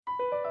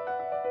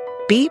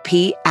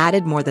BP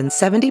added more than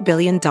 $70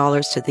 billion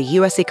to the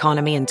U.S.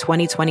 economy in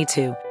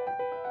 2022.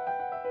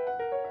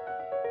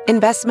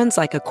 Investments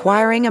like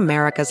acquiring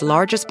America's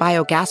largest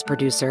biogas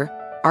producer,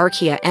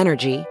 Archaea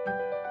Energy,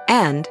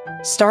 and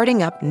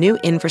starting up new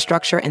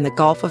infrastructure in the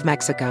Gulf of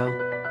Mexico.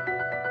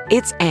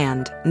 It's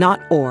and,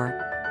 not or.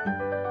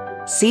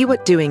 See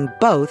what doing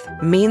both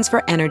means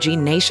for energy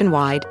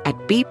nationwide at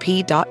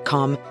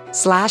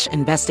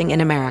bp.com/investing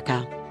in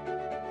America.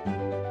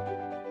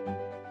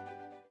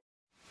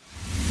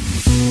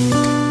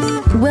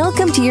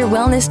 Welcome to your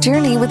wellness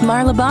journey with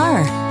Marla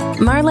Barr.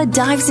 Marla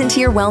dives into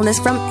your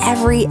wellness from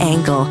every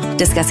angle,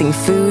 discussing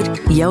food,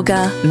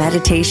 yoga,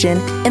 meditation,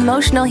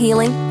 emotional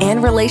healing,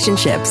 and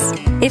relationships.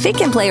 If it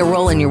can play a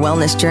role in your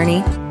wellness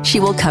journey, she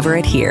will cover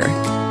it here.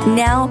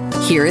 Now,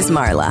 here is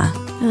Marla.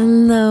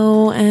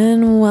 Hello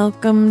and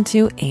welcome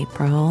to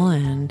April,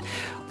 and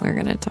we're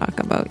going to talk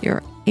about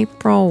your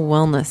April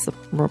wellness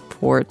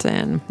report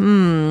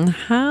and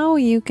how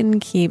you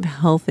can keep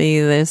healthy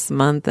this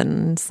month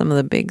and some of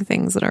the big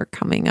things that are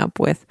coming up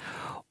with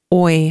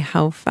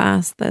how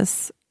fast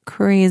this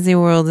crazy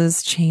world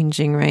is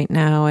changing right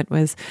now. It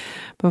was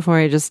before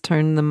I just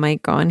turned the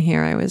mic on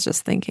here, I was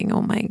just thinking,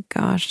 oh my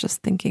gosh,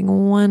 just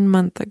thinking 1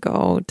 month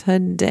ago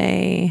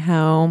today,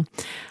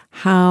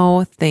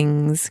 how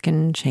things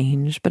can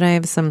change. But I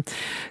have some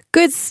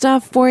good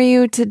stuff for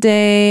you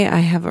today. I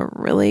have a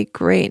really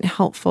great,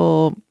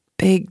 helpful,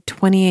 big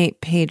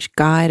 28-page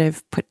guide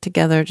I've put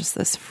together, just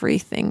this free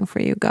thing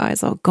for you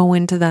guys. I'll go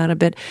into that a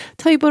bit,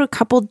 tell you about a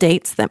couple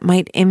dates that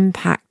might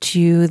impact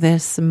you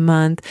this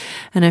month,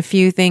 and a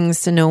few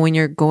things to know when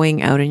you're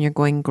going out and you're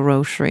going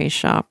grocery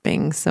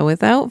shopping. So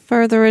without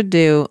further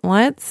ado,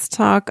 let's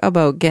talk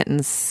about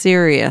getting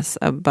serious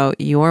about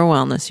your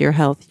wellness, your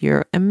health,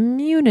 your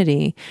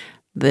immunity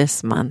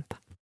this month.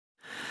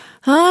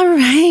 All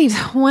right.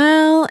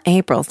 Well,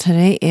 April.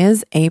 Today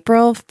is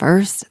April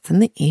 1st. It's in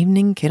the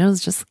evening.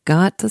 Kiddos just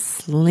got to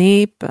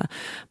sleep.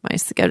 My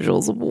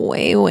schedule's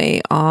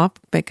way off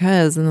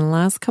because in the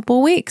last couple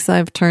of weeks,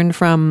 I've turned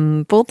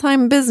from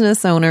full-time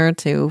business owner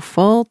to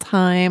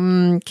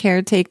full-time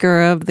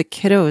caretaker of the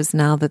kiddos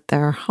now that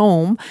they're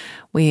home.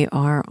 We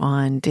are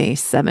on day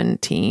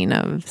 17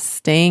 of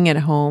staying at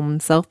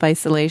home,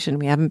 self-isolation.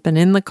 We haven't been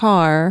in the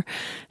car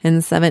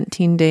in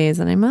 17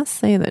 days. And I must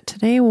say that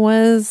today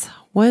was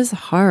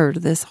hard.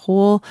 This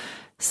whole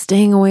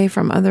staying away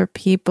from other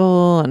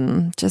people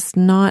and just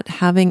not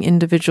having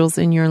individuals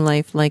in your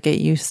life like it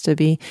used to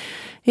be.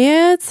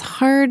 It's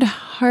hard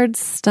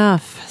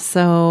stuff.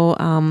 So,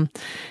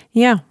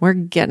 we're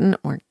getting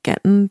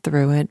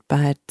through it,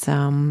 but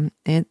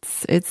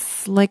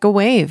it's like a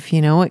wave,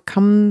 it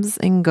comes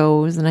and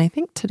goes. And I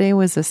think today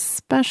was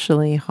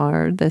especially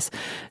hard, this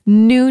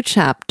new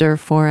chapter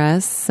for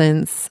us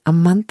since a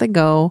month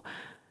ago.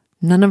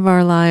 None of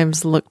our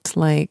lives looked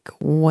like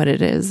what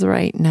it is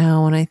right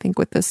now. And I think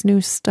with this new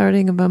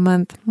starting of a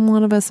month, a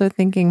lot of us are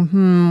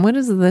thinking, what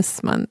does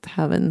this month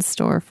have in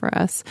store for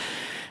us?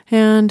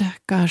 And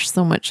gosh,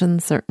 so much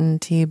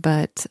uncertainty,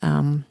 but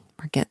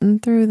we're getting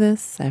through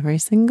this every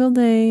single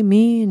day,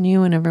 me and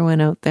you and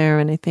everyone out there.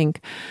 And I think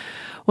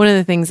one of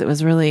the things that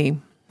was really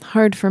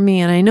hard for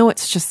me, and I know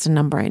it's just a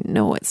number,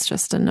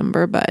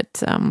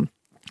 but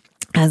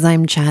as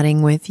I'm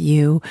chatting with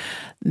you,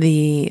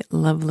 the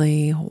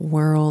lovely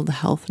world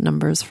health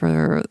numbers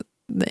for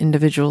the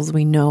individuals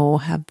we know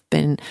have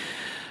been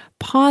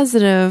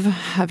positive,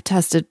 have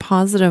tested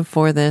positive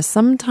for this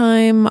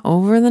sometime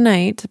over the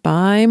night.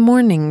 By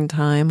morning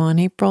time on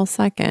April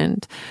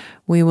 2nd,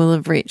 we will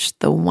have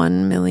reached the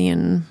 1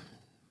 million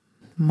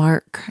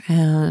mark,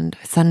 and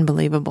it's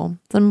unbelievable.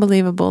 It's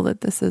unbelievable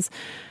that this is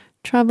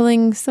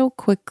traveling so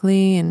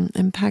quickly and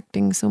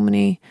impacting so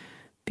many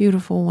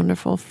beautiful,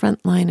 wonderful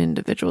frontline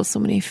individuals, so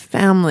many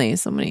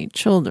families, so many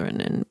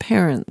children and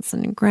parents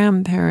and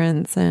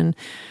grandparents. And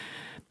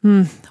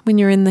when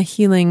you're in the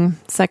healing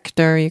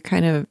sector,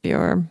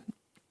 your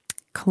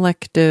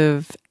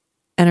collective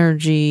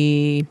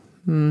energy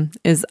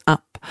is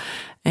up,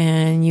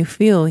 and you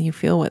feel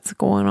what's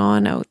going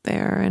on out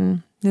there.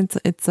 And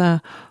it's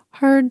a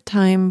hard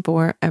time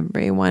for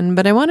everyone,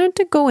 but I wanted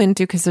to go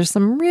into because there's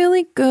some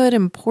really good,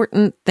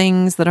 important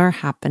things that are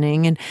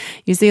happening, and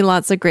you see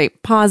lots of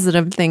great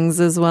positive things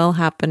as well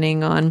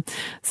happening on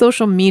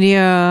social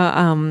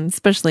media,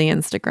 especially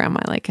Instagram.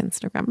 I like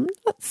Instagram,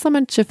 not so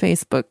much a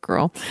Facebook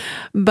girl,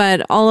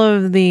 but all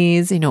of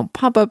these,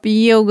 pop-up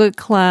yoga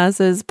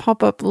classes,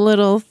 pop-up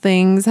little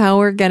things, how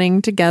we're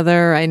getting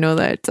together. I know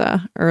that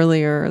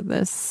earlier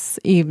this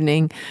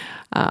evening,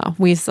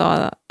 we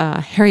saw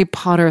a Harry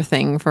Potter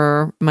thing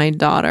for my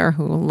daughter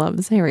who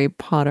loves Harry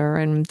Potter,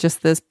 and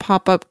just this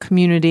pop-up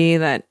community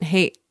that,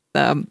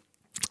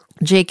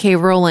 J.K.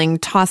 Rowling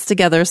tossed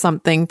together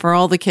something for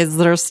all the kids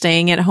that are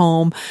staying at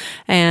home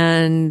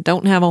and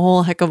don't have a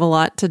whole heck of a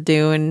lot to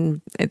do.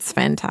 And it's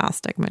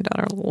fantastic. My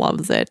daughter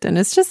loves it. And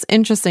it's just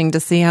interesting to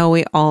see how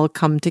we all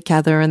come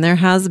together. And there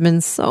has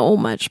been so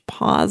much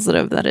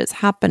positive that is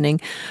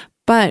happening.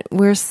 But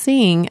we're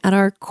seeing at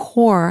our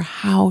core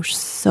how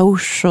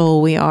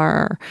social we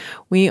are.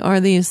 We are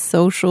these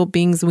social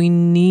beings. We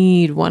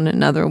need one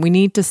another. We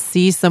need to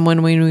see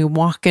someone when we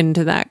walk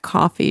into that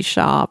coffee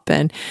shop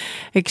and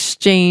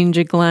exchange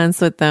a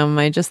glance with them.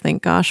 I just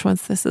think, gosh,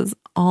 once this is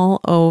all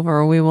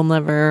over, we will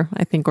never,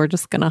 I think we're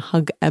just going to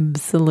hug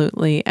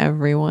absolutely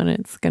everyone.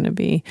 It's going to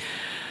be,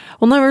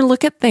 we'll never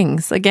look at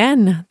things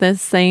again the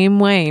same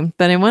way.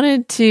 But I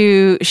wanted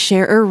to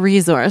share a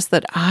resource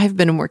that I've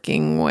been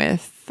working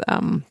with,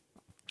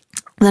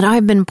 that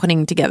I've been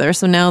putting together.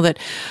 So now that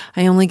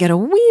I only get a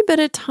wee bit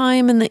of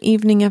time in the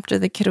evening after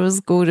the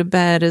kiddos go to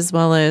bed, as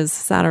well as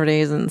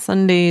Saturdays and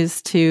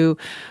Sundays, to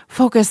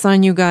focus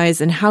on you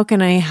guys and how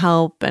can I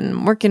help,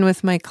 and working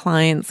with my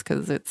clients,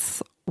 because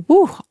it's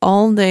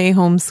all day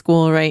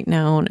homeschool right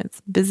now and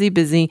it's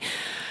busy.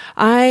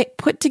 I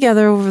put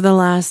together over the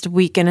last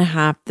week and a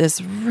half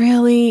this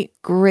really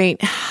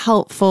great,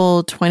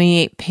 helpful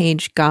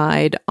 28-page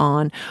guide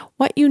on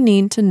what you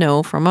need to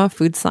know from a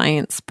food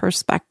science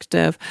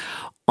perspective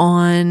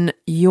on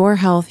your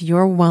health,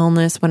 your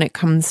wellness when it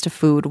comes to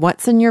food.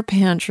 What's in your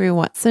pantry?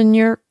 What's in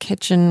your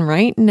kitchen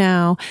right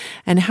now?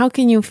 And how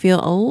can you feel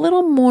a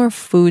little more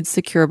food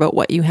secure about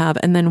what you have?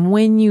 And then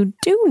when you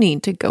do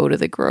need to go to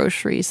the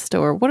grocery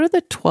store, what are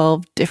the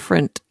 12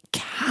 different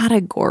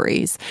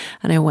categories?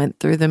 And I went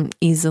through them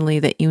easily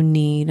that you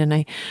need. And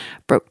I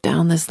broke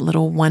down this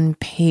little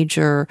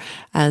one-pager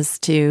as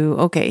to,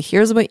 okay,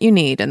 here's what you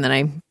need. And then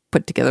I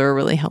put together a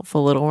really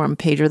helpful little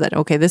one-pager that,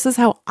 okay, this is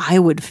how I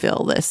would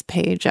fill this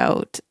page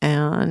out.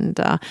 And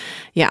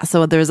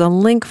so there's a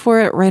link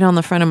for it right on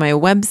the front of my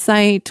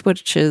website,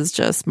 which is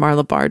just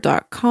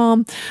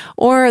marlabar.com,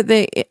 or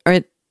they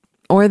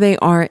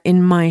are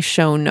in my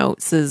show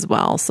notes as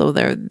well. So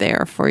they're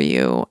there for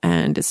you.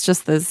 And it's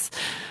just this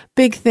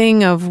big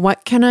thing of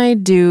what can I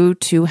do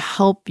to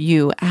help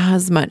you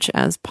as much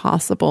as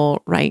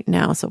possible right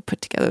now. So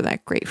put together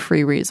that great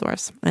free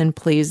resource, and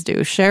please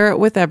do share it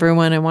with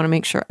everyone. I want to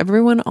make sure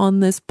everyone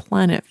on this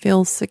planet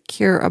feels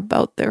secure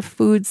about their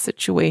food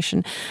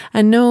situation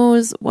and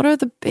knows what are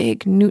the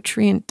big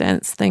nutrient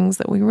dense things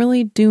that we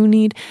really do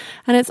need.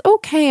 And it's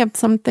okay if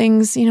some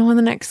things, in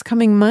the next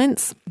coming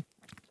months,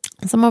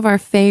 some of our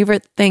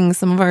favorite things,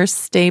 some of our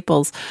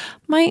staples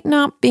might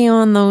not be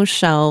on those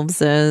shelves,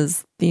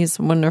 as these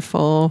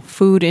wonderful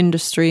food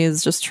industry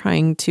is just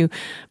trying to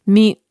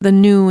meet the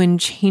new and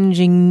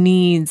changing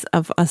needs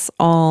of us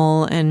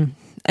all and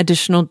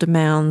additional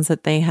demands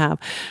that they have.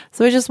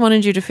 So I just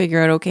wanted you to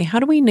figure out, okay, how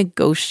do we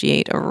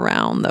negotiate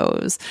around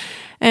those?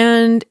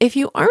 And if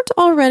you aren't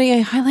already, I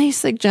highly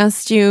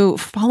suggest you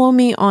follow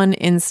me on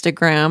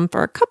Instagram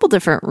for a couple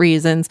different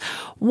reasons.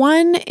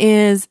 One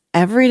is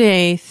every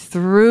day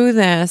through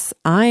this,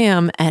 I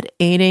am at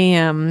 8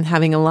 a.m.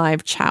 having a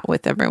live chat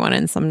with everyone.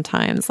 And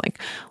sometimes what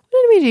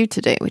did we do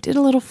today? We did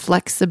a little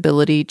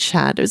flexibility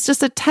chat. It was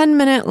just a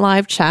 10-minute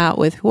live chat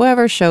with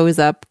whoever shows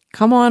up.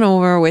 Come on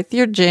over with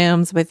your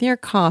jams, with your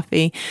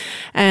coffee,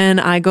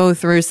 and I go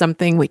through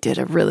something. We did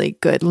a really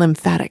good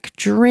lymphatic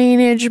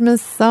drainage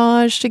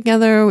massage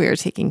together. We were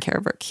taking care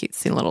of our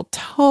cutesy little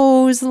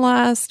toes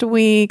last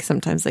week.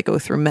 Sometimes I go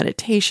through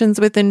meditations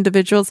with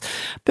individuals,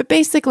 but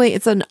basically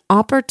it's an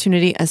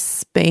opportunity, a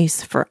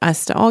space for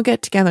us to all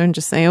get together and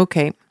just say,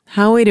 okay,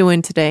 how are we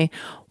doing today?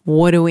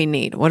 What do we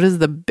need? What is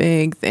the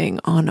big thing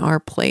on our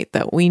plate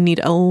that we need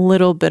a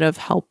little bit of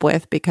help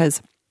with?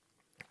 Because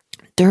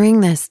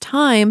during this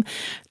time,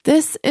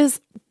 this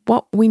is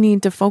what we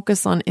need to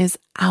focus on, is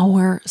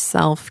our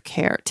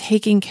self-care,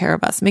 taking care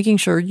of us, making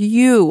sure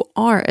you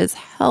are as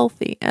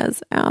healthy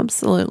as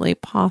absolutely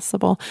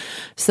possible.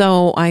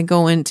 So I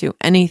go into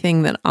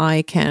anything that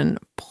I can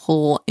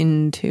pull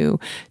into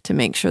to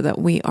make sure that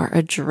we are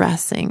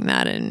addressing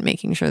that and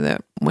making sure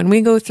that when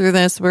we go through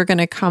this, we're going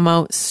to come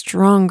out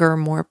stronger,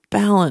 more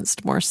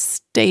balanced, more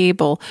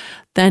stable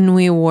than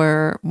we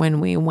were when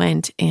we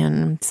went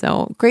in.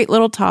 So great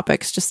little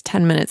topics, just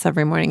 10 minutes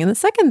every morning. And the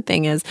second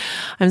thing is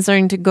I'm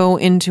starting to go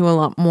into a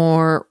lot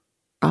more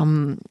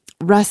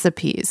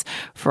recipes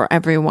for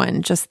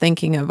everyone, just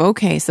thinking of,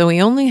 okay, so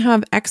we only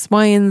have X,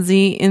 Y, and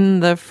Z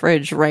in the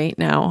fridge right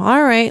now.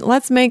 All right,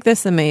 let's make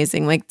this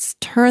amazing. Let's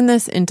turn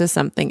this into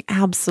something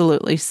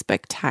absolutely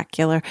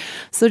spectacular.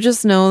 So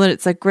just know that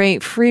it's a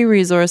great free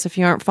resource. If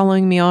you aren't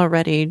following me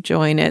already,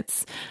 join.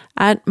 It's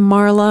at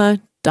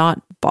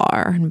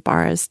marla.bar, and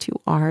bar is 2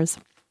 R's.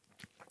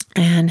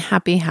 And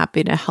happy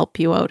to help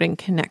you out and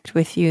connect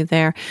with you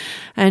there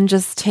and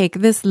just take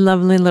this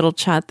lovely little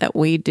chat that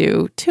we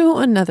do to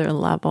another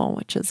level,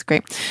 which is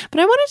great.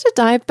 But I wanted to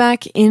dive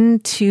back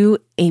into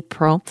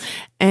April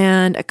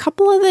and a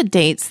couple of the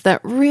dates that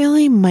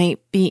really might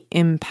be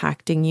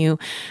impacting you.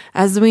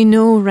 As we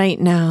know right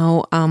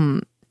now,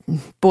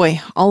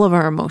 all of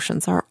our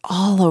emotions are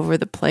all over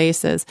the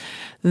place as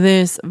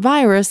this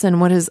virus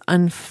and what has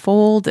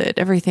unfolded,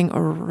 everything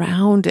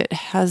around it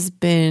has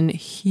been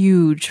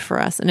huge for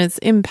us, and it's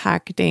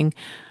impacting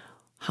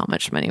how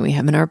much money we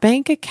have in our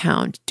bank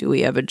account. Do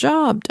we have a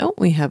job? Don't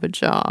we have a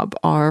job?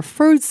 Our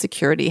food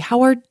security,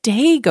 how our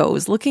day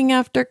goes, looking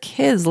after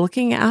kids,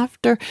 looking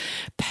after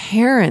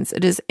parents.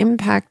 It has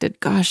impacted,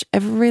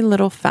 every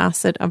little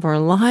facet of our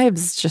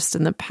lives just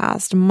in the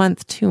past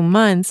month, 2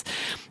 months.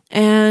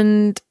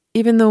 And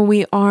even though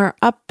we are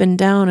up and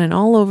down and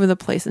all over the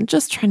place and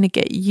just trying to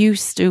get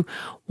used to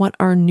what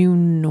our new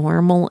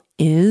normal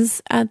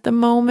is at the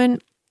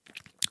moment,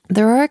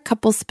 there are a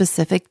couple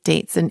specific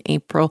dates in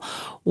April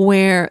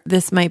where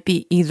this might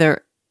be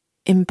either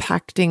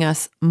impacting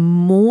us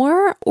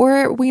more,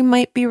 or we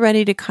might be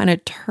ready to kind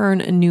of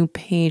turn a new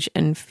page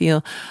and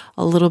feel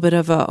a little bit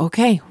of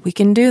okay, we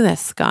can do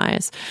this,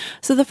 guys.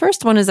 So the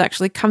first one is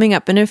actually coming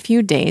up in a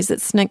few days.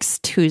 It's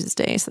next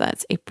Tuesday. So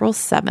that's April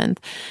 7th.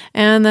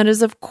 And that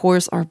is, of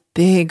course, our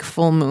big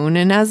full moon.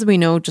 And as we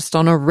know, just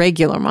on a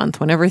regular month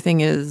when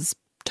everything is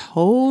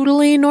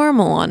totally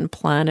normal on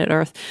planet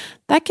Earth,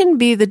 that can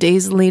be the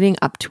days leading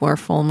up to our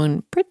full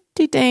moon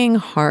pretty dang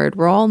hard.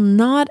 We're all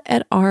not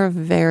at our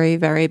very,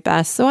 very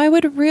best. So I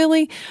would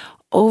really,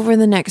 over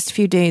the next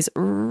few days,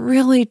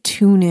 really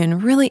tune in,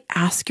 really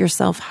ask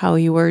yourself how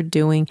you are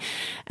doing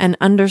and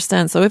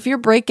understand. So if you're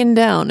breaking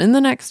down in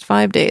the next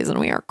 5 days and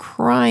we are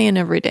crying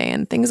every day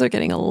and things are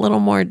getting a little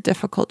more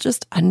difficult,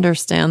 just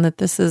understand that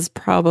this is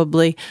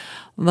probably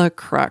the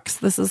crux.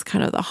 This is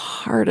kind of the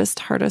hardest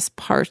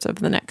part of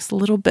the next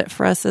little bit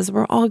for us as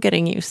we're all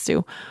getting used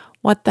to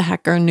what the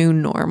heck our new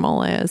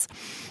normal is.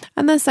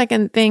 And the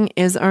second thing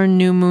is our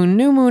new moon.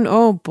 New moon,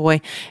 oh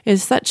boy,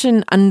 is such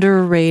an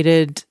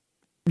underrated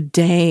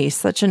day,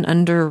 such an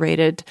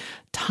underrated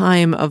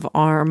time of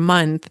our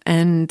month.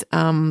 And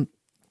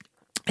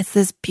it's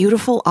this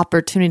beautiful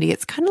opportunity.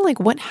 It's kind of like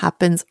what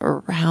happens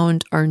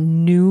around our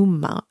new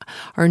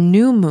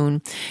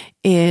moon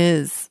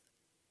is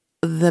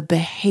the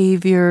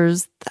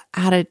behaviors, the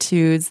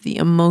attitudes, the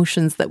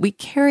emotions that we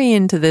carry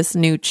into this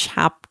new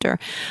chapter.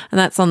 And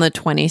that's on the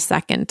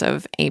 22nd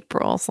of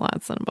April. So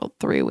that's in about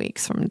 3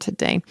 weeks from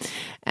today.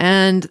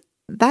 And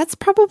that's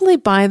probably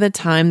by the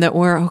time that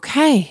we're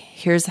okay.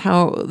 This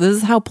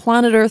is how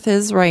planet Earth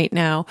is right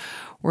now.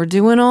 We're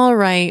doing all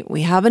right.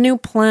 We have a new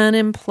plan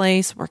in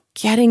place. We're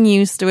getting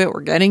used to it.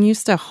 We're getting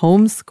used to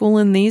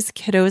homeschooling these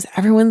kiddos.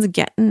 Everyone's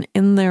getting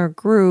in their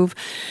groove.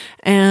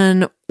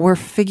 And we're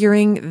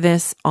figuring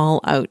this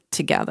all out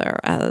together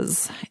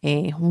as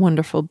a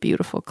wonderful,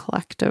 beautiful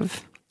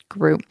collective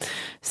group.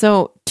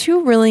 So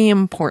 2 really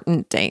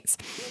important dates.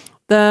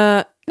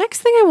 The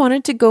next thing I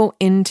wanted to go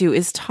into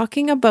is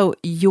talking about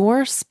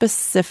your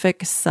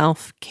specific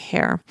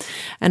self-care.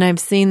 And I've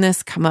seen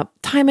this come up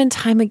time and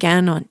time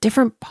again on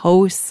different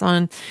posts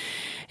on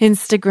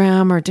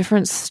Instagram or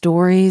different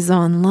stories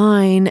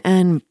online.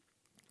 And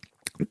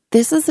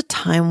this is a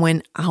time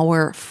when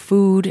our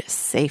food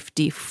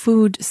safety,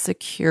 food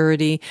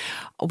security,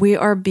 we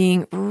are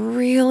being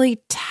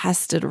really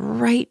tested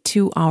right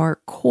to our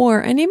core.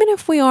 And even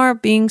if we are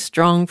being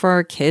strong for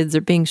our kids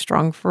or being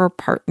strong for our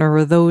partner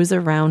or those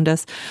around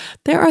us,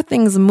 there are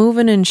things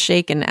moving and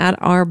shaking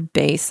at our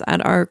base,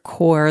 at our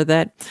core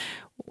that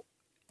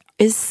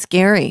is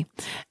scary.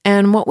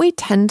 And what we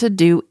tend to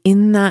do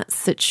in that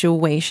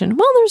situation,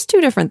 well, there's 2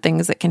 different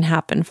things that can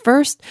happen.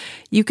 First,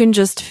 you can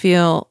just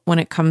feel, when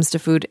it comes to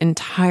food,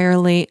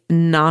 entirely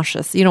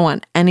nauseous. You don't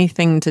want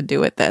anything to do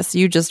with this.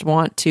 You just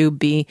want to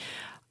be,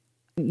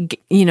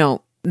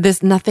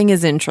 nothing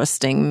is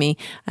interesting me.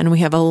 And we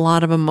have a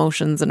lot of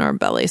emotions in our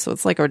belly. So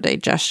it's like our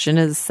digestion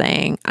is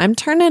saying, I'm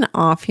turning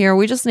off here.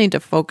 We just need to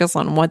focus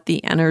on what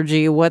the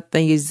energy, what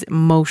these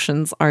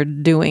emotions are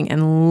doing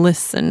and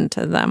listen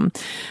to them.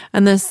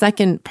 And the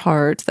second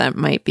part that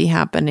might be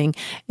happening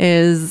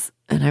is,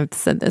 and I've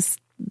said this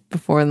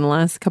before in the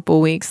last couple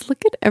of weeks,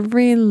 look at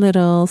every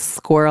little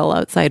squirrel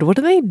outside. What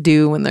do they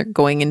do when they're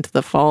going into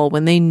the fall,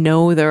 when they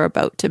know they're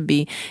about to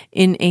be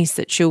in a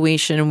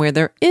situation where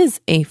there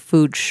is a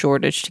food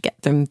shortage to get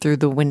them through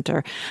the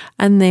winter?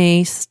 And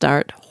they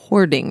start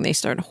hoarding. They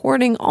start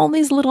hoarding all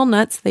these little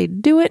nuts. They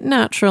do it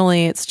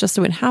naturally. It's just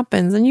what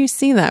happens. And you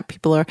see that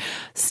people are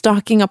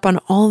stocking up on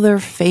all their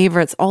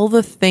favorites, all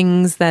the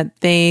things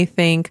that they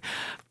think,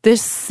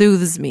 this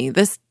soothes me.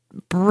 This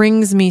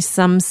brings me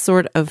some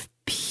sort of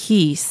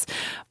peace.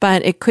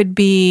 But it could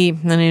be,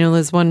 and I know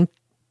there's one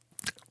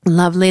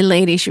lovely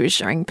lady, she was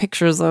sharing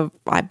pictures of,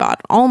 I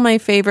bought all my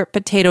favorite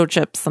potato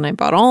chips and I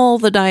bought all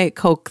the Diet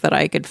Coke that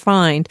I could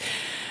find.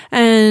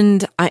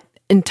 And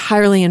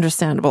entirely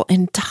understandable.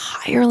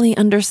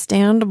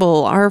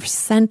 Our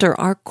center,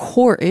 our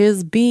core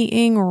is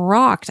being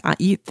rocked.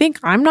 You think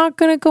I'm not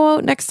going to go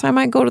out next time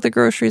I go to the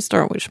grocery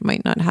store, which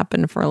might not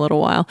happen for a little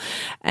while,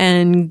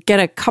 and get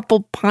a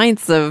couple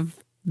pints of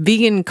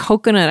vegan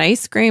coconut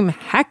ice cream?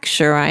 Heck,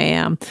 sure I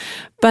am.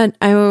 But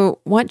I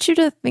want you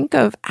to think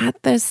of,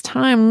 at this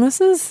time,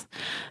 this is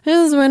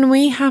when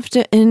we have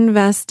to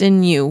invest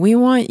in you. We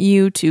want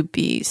you to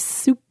be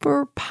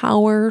super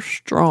power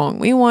strong.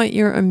 We want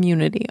your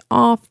immunity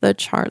off the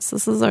charts.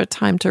 This is our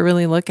time to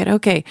really look at,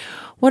 okay,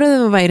 what are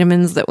the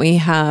vitamins that we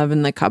have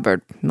in the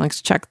cupboard?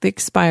 Let's check the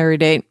expiry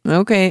date.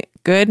 Okay,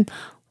 good.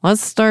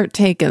 let's start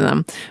taking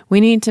them. We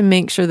need to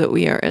make sure that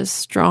we are as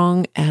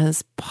strong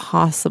as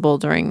possible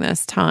during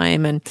this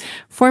time and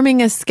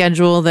forming a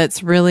schedule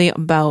that's really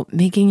about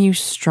making you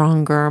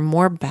stronger,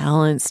 more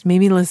balanced,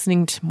 maybe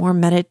listening to more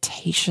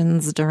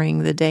meditations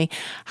during the day.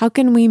 How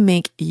can we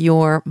make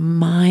your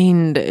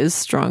mind as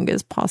strong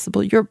as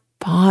possible, your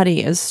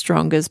body as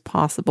strong as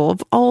possible?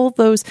 Of all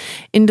those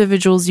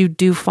individuals you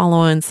do follow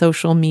on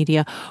social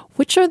media,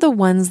 which are the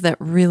ones that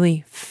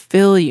really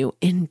fill you,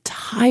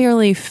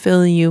 entirely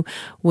fill you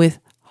with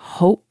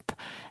hope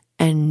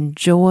and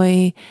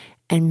joy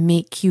and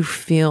make you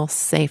feel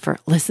safer?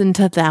 Listen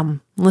to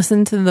them.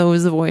 Listen to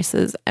those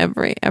voices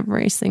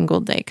every single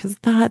day, because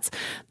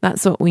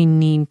that's what we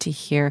need to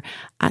hear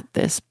at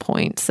this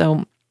point.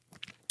 So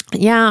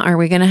yeah, are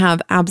we going to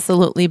have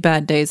absolutely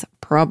bad days?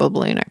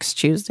 Probably next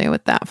Tuesday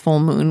with that full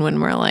moon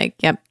when we're like,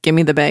 yep, give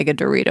me the bag of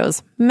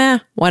Doritos. Meh,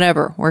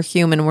 whatever. We're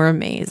human. We're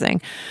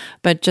amazing.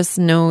 But just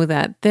know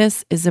that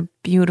this is a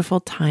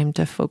beautiful time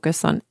to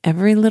focus on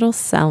every little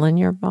cell in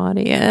your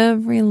body,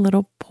 every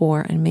little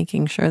pore, and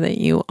making sure that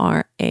you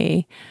are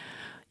a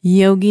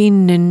yogi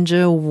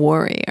ninja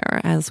warrior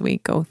as we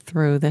go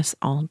through this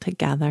all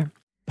together.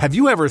 Have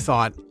you ever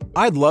thought,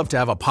 I'd love to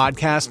have a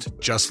podcast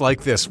just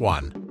like this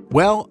one?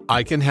 Well,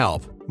 I can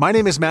help. My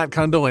name is Matt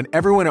Kundle, and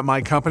everyone at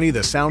my company,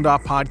 the Sound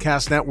Off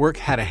Podcast Network,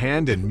 had a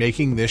hand in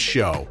making this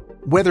show.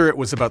 Whether it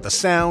was about the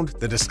sound,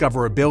 the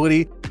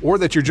discoverability, or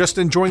that you're just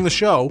enjoying the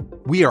show,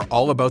 we are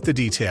all about the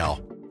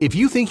detail. If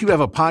you think you have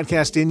a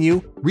podcast in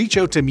you, reach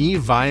out to me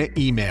via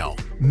email,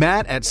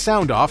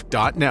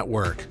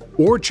 matt@soundoff.network,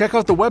 or check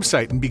out the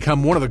website and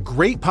become one of the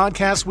great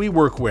podcasts we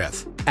work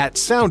with at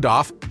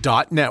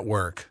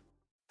soundoff.network.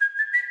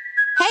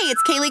 Hey,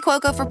 it's Kaylee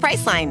Cuoco for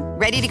Priceline.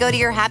 Ready to go to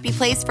your happy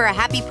place for a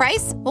happy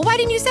price? Well, why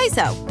didn't you say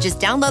so? Just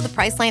download the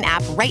Priceline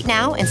app right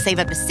now and save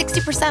up to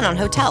 60% on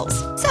hotels.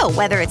 So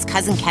whether it's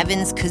Cousin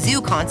Kevin's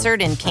Kazoo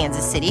Concert in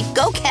Kansas City,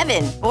 go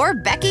Kevin, or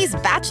Becky's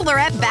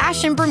Bachelorette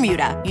Bash in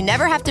Bermuda, you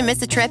never have to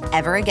miss a trip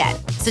ever again.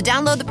 So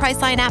download the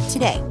Priceline app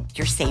today.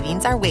 Your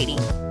savings are waiting.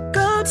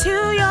 Go to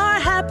your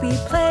happy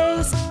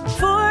place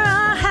for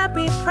a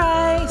happy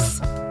price.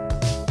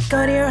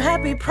 Go to your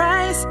happy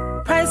price,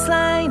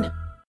 Priceline.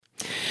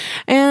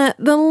 And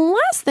the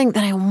last thing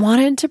that I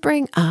wanted to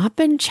bring up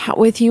and chat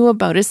with you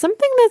about is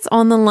something that's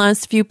on the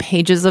last few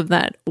pages of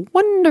that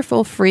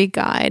wonderful free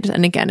guide.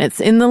 And again, it's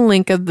in the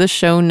link of the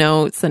show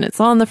notes and it's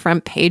on the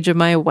front page of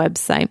my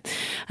website.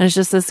 And it's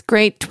just this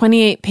great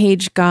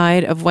 28-page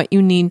guide of what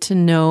you need to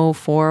know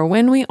for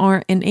when we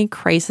are in a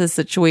crisis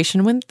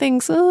situation, when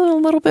things are a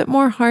little bit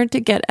more hard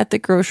to get at the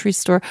grocery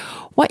store,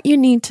 what you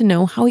need to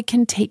know, how we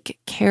can take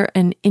care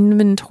and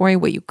inventory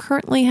what you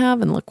currently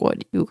have and look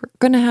what you're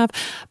going to have.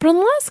 But on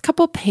the last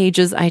couple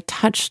pages, I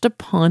touched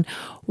upon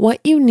what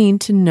you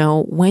need to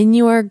know when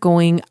you are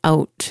going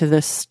out to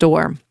the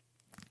store.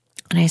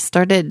 And I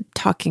started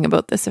talking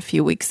about this a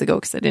few weeks ago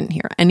because I didn't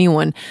hear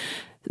anyone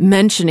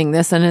mentioning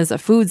this. And as a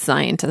food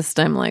scientist,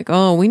 I'm like,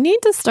 oh, we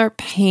need to start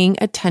paying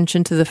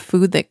attention to the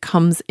food that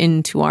comes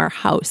into our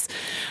house.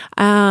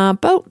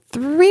 About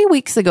 3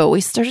 weeks ago, we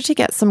started to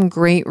get some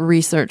great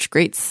research,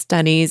 great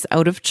studies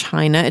out of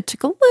China. It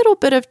took a little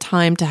bit of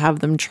time to have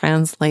them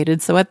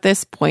translated. So at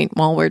this point,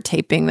 while we're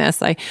taping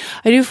this, I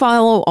do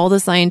follow all the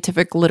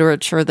scientific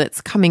literature that's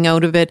coming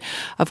out of it.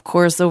 Of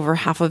course, over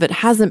half of it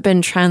hasn't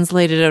been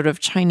translated out of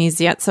Chinese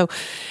yet. So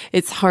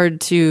it's hard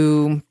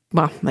to...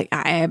 Well, like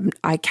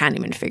I can't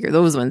even figure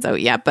those ones out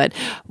yet, but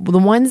the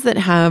ones that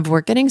have,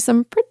 we're getting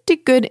some pretty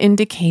good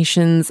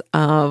indications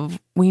of,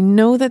 we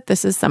know that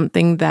this is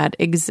something that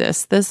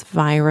exists, this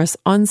virus,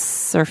 on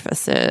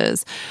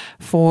surfaces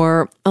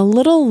for a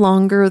little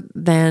longer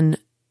than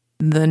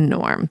the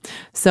norm.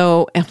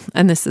 So,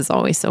 and this is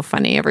always so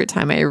funny every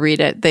time I read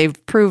it,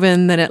 they've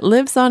proven that it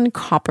lives on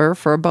copper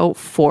for about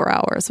 4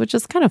 hours, which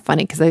is kind of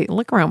funny because I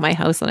look around my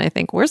house and I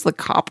think, where's the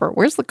copper?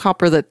 Where's the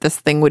copper that this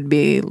thing would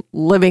be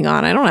living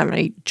on? I don't have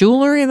any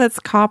jewelry that's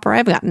copper.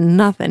 I've got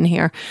nothing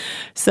here.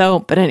 So,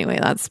 but anyway,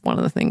 that's one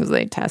of the things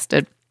they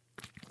tested.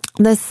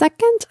 The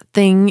second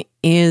thing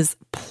is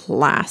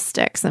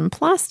plastics. And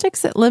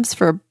plastics, it lives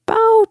for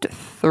about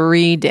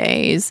 3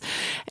 days.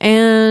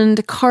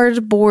 And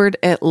cardboard,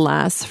 it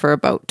lasts for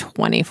about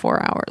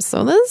 24 hours.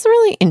 So this is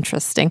really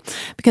interesting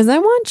because I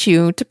want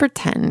you to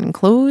pretend,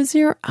 close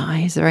your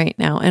eyes right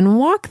now and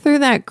walk through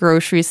that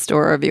grocery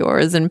store of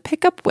yours and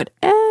pick up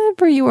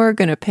whatever you are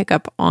going to pick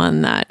up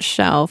on that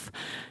shelf.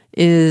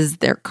 Is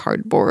there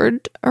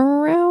cardboard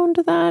around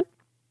that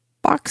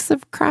box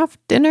of Kraft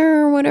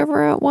Dinner or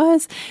whatever it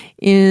was?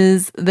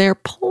 Is there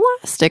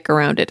plastic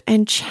around it?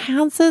 And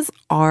chances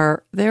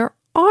are there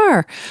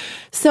are.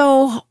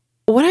 So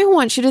what I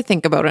want you to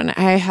think about, and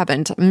I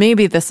haven't,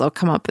 maybe this will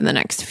come up in the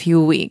next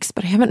few weeks,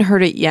 but I haven't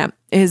heard it yet,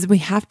 is we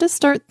have to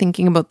start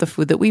thinking about the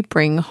food that we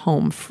bring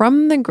home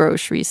from the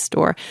grocery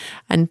store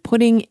and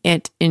putting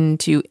it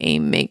into a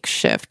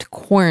makeshift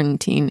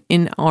quarantine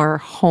in our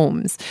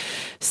homes.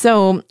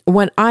 So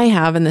what I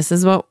have, and this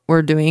is what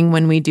we're doing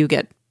when we do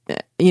get,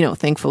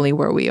 thankfully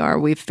where we are,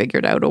 we've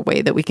figured out a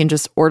way that we can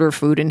just order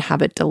food and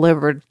have it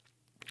delivered.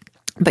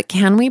 But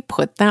can we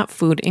put that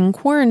food in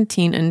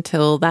quarantine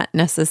until that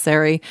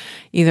necessary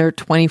either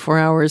 24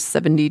 hours,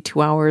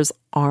 72 hours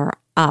are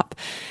up?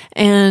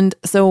 And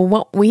so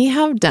what we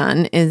have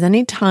done is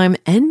anytime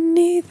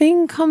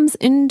anything comes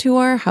into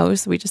our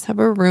house, we just have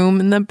a room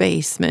in the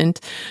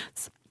basement.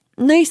 It's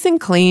nice and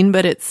clean,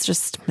 but it's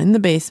just in the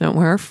basement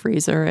where our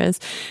freezer is.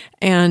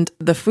 And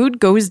the food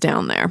goes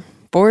down there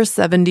for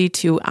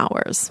 72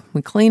 hours.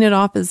 We clean it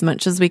off as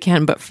much as we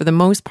can, but for the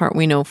most part,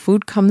 we know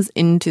food comes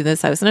into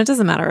this house, and it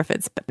doesn't matter if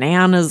it's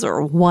bananas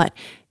or what,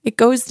 it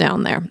goes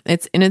down there.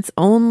 It's in its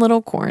own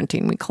little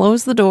quarantine. We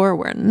close the door.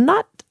 We're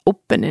not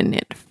opening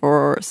it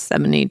for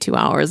 72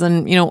 hours.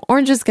 And,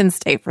 oranges can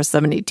stay for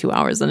 72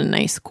 hours in a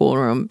nice cool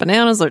room.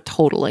 Bananas are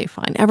totally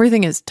fine.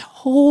 Everything is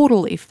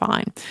totally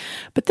fine.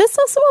 But this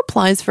also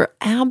applies for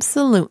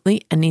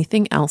absolutely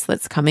anything else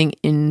that's coming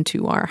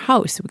into our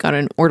house. We got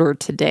an order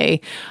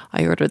today.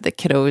 I ordered the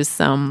kiddos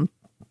some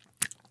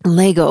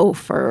Lego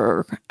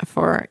for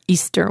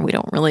Easter. We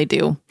don't really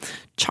do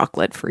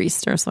chocolate for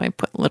Easter, so I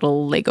put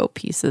little Lego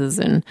pieces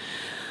in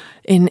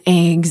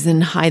eggs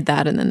and hide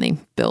that, and then they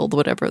build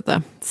whatever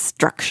the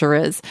structure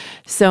is.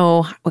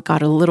 So we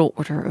got a little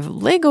order of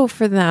Lego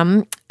for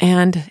them,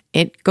 and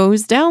it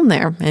goes down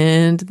there,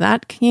 and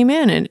that came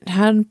in, and it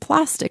had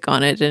plastic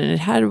on it, and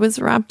it was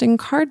wrapped in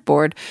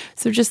cardboard.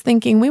 So just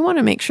thinking, we want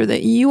to make sure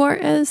that you are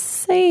as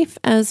safe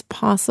as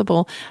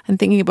possible, and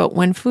thinking about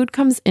when food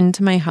comes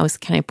into my house,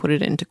 can I put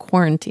it into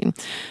quarantine?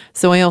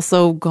 So I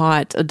also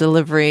got a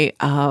delivery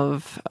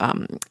of,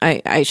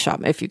 I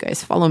shop, if you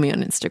guys follow me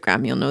on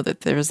Instagram, you'll know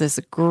that there's this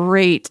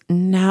great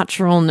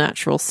natural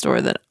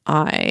store that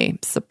I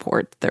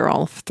support. They're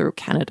all through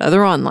Canada.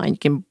 They're online. You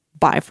can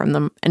buy from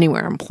them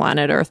anywhere on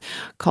planet Earth,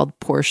 called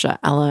Portia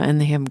Ella,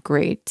 and they have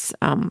great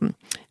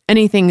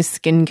anything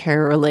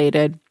skincare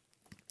related,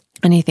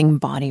 anything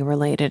body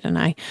related. And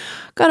I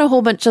got a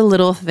whole bunch of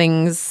little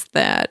things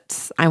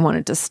that I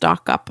wanted to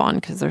stock up on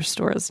because their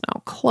store is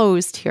now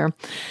closed here.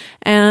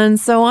 And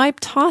so I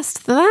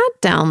tossed that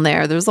down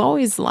there. There's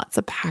always lots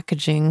of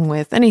packaging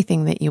with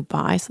anything that you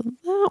buy. So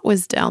that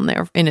was down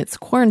there in its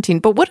quarantine.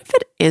 But what if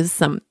it is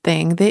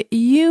something that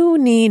you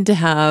need to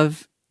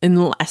have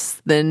in less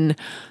than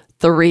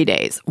 3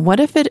 days? What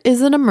if it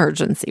is an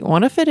emergency?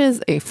 What if it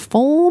is a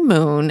full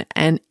moon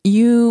and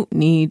you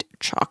need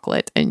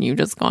chocolate and you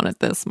just got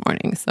it this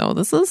morning? So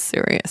this is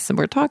serious. And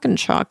we're talking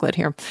chocolate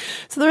here.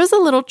 So there is a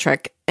little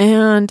trick,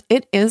 and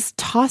it is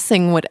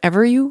tossing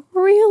whatever you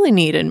really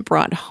need and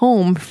brought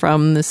home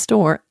from the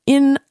store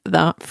in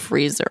the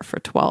freezer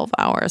for 12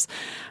 hours.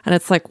 And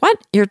it's like, what?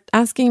 You're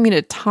asking me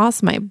to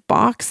toss my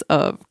box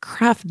of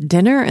Kraft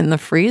Dinner in the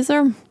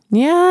freezer?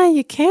 Yeah,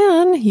 you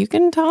can. You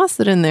can toss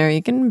it in there.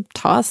 You can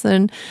toss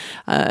in,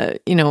 a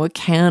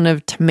can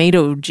of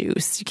tomato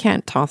juice. You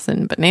can't toss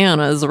in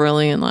bananas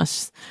really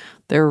unless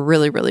they're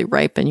really, really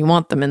ripe and you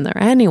want them in there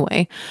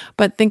anyway.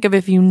 But think of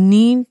if you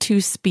need to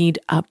speed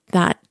up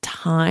that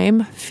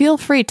time, feel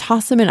free,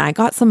 toss them in. I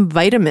got some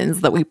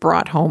vitamins that we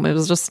brought home. It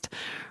was just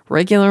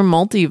regular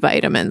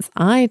multivitamins.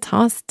 I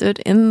tossed it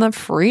in the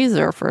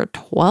freezer for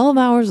 12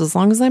 hours. As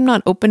long as I'm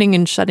not opening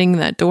and shutting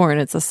that door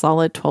and it's a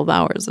solid 12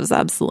 hours, there's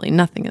absolutely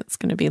nothing that's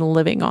going to be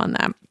living on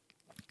that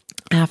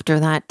after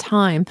that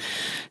time.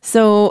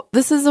 So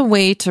this is a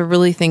way to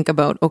really think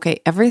about, okay,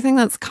 everything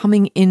that's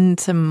coming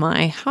into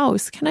my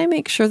house, can I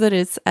make sure that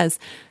it's as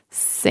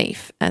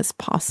safe as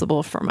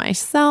possible for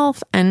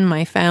myself and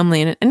my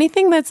family? And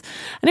anyone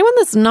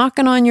that's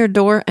knocking on your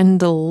door and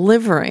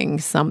delivering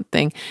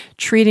something,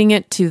 treating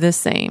it to the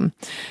same.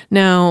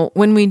 Now,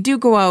 when we do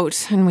go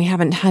out, and we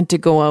haven't had to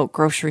go out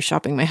grocery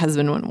shopping, my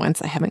husband went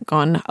once, I haven't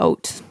gone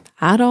out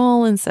at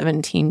all in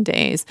 17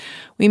 days.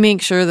 We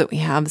make sure that we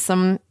have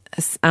some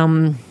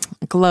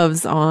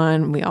gloves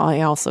on.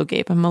 I also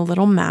gave him a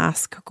little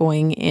mask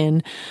going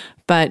in.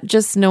 But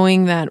just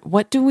knowing that,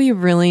 what do we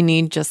really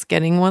need? Just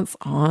getting what's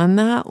on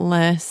that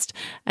list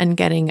and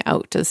getting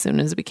out as soon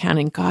as we can.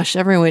 And gosh,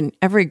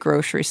 every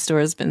grocery store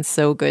has been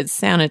so good,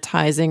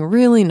 sanitizing,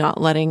 really not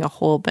letting a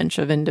whole bunch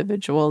of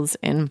individuals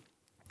in.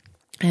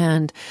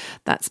 And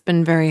that's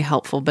been very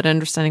helpful. But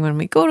understanding when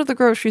we go to the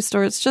grocery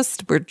store,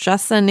 we're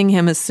just sending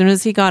him as soon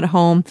as he got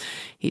home.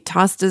 He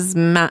tossed his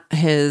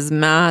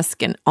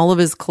mask and all of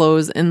his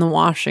clothes in the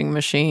washing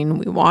machine.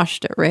 We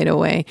washed it right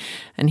away,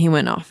 and he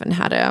went off and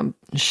had a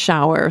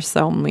shower.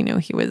 So we knew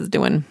he was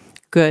doing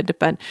good.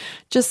 But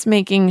just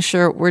making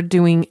sure we're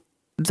doing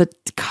the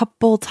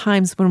couple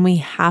times when we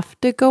have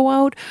to go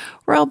out,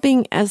 we're all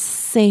being as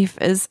safe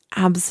as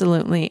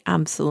absolutely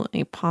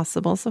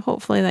possible. So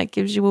hopefully that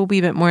gives you a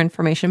wee bit more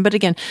information. But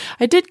again,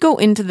 I did go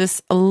into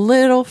this a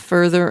little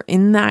further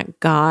in that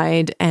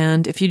guide.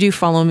 And if you do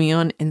follow me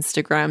on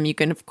Instagram, you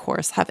can, of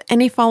course, have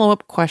any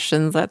follow-up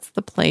questions. That's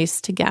the place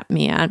to get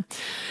me at.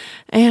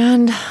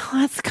 And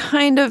that's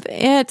kind of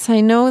it. I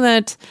know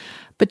that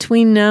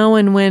between now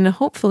and when,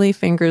 hopefully,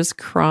 fingers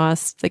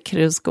crossed, the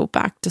kiddos go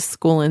back to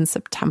school in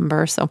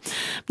September. So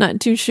I'm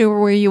not too sure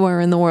where you are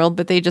in the world,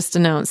 but they just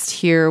announced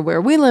here where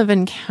we live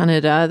in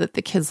Canada that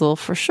the kids will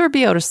for sure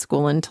be out of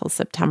school until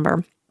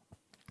September.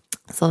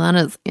 So that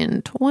is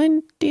in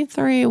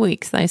 23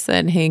 weeks. I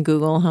said, hey,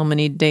 Google, how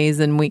many days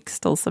and weeks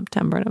till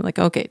September? And I'm like,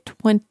 okay,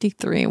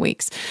 23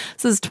 weeks.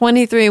 This is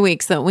 23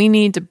 weeks that we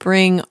need to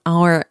bring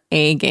our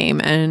A game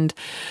and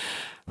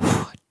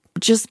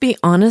just be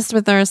honest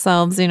with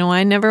ourselves. You know,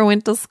 I never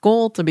went to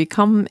school to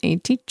become a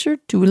teacher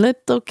to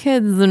little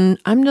kids, and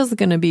I'm just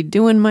going to be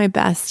doing my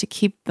best to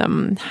keep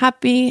them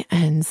happy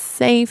and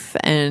safe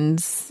and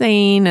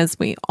sane as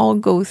we all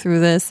go through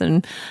this,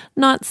 and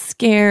not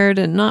scared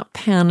and not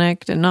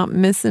panicked and not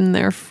missing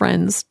their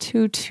friends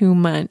too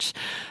much.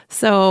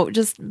 So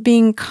just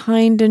being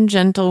kind and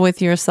gentle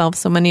with yourself.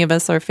 So many of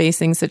us are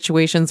facing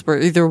situations where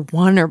either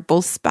one or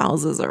both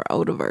spouses are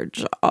out of our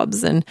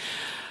jobs, and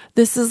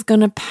this is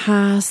going to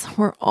pass.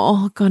 We're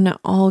all going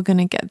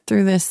to get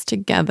through this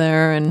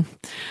together. And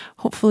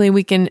hopefully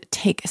we can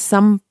take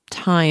some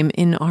time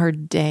in our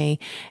day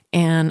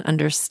and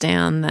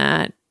understand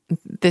that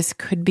this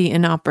could be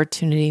an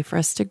opportunity for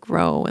us to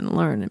grow and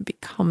learn and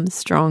become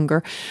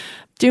stronger.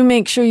 Do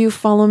make sure you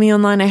follow me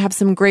online. I have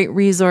some great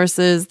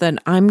resources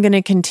that I'm going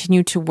to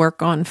continue to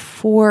work on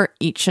for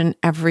each and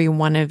every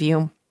one of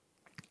you.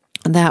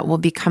 That will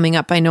be coming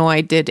up. I know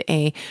I did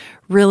a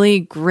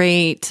really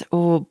great,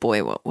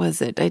 what was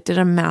it? I did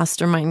a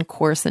mastermind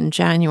course in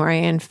January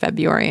and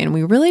February, and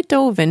we really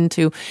dove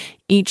into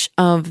each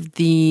of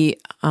the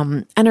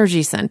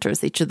energy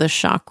centers, each of the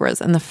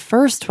chakras. And the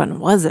first one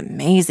was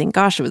amazing.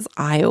 Gosh, it was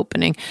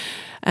eye-opening.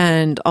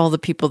 And all the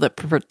people that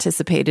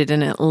participated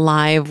in it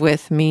live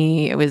with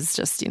me, it was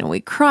just, we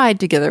cried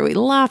together, we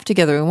laughed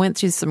together, we went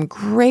through some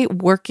great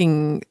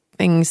working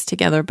things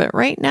together. But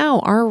right now,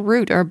 our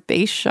root, our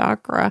base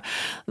chakra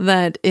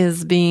that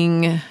is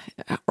being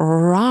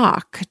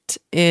rocked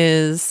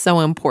is so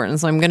important.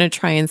 So I'm going to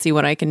try and see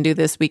what I can do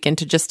this weekend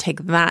to just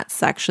take that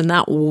section,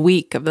 that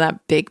week of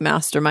that big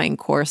mastermind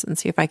course, and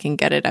see if I can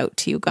get it out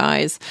to you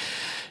guys.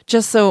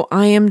 Just so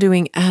I am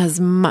doing as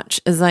much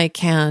as I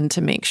can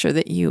to make sure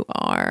that you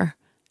are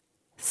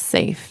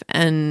safe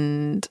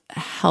and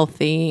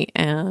healthy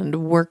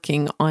and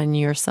working on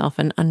yourself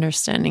and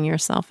understanding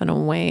yourself in a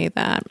way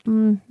that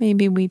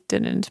maybe we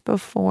didn't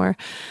before.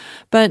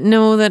 But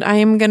know that I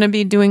am going to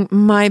be doing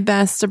my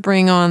best to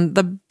bring on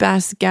the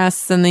best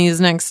guests in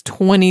these next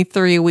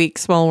 23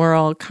 weeks while we're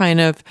all kind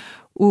of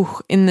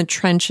in the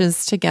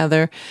trenches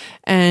together,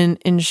 and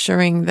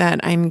ensuring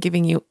that I'm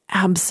giving you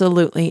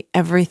absolutely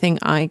everything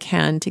I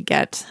can to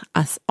get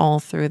us all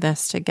through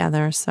this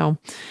together. So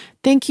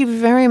thank you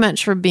very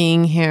much for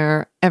being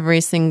here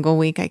every single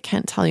week. I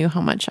can't tell you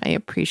how much I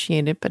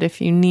appreciate it. But if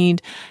you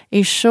need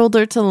a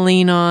shoulder to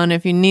lean on,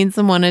 if you need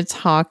someone to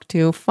talk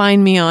to,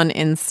 find me on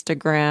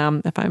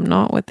Instagram. If I'm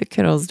not with the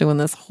kiddos doing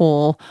this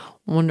whole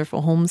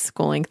wonderful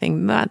homeschooling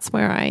thing, that's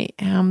where I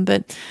am.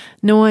 But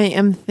know I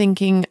am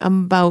thinking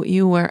about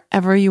you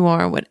wherever you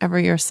are, whatever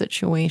your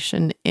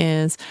situation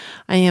is.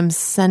 I am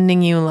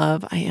sending you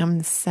love. I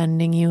am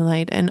sending you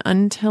light. And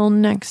until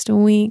next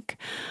week,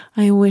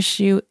 I wish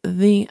you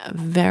the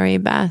very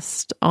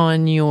best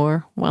on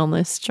your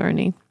wellness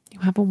journey.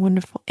 You have a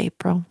wonderful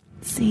April.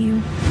 See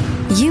you.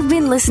 You've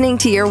been listening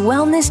to Your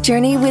Wellness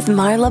Journey with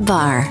Marla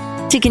Barr.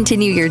 To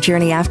continue your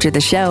journey after the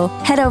show,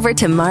 head over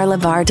to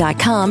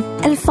marlabarr.com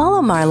and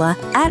follow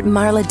Marla at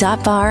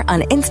marla.barr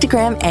on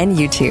Instagram and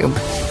YouTube.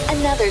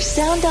 Another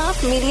Sound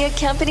Off Media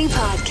Company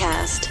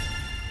podcast.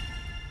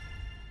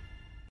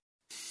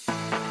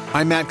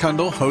 I'm Matt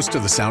Kundle, host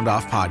of the Sound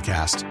Off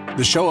Podcast,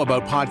 the show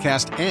about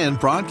podcast and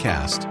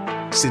broadcast.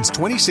 Since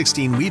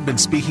 2016, we've been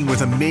speaking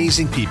with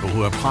amazing people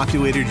who have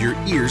populated your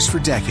ears for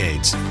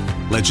decades.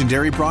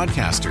 Legendary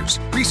broadcasters,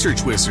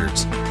 research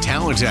wizards,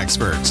 talent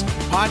experts,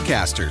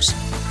 podcasters,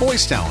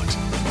 voice talent.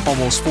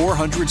 Almost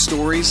 400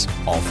 stories,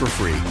 all for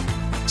free.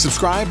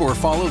 Subscribe or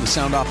follow the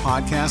Sound Off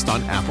Podcast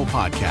on Apple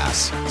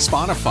Podcasts,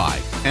 Spotify,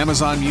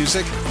 Amazon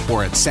Music,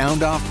 or at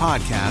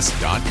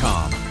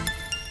soundoffpodcast.com.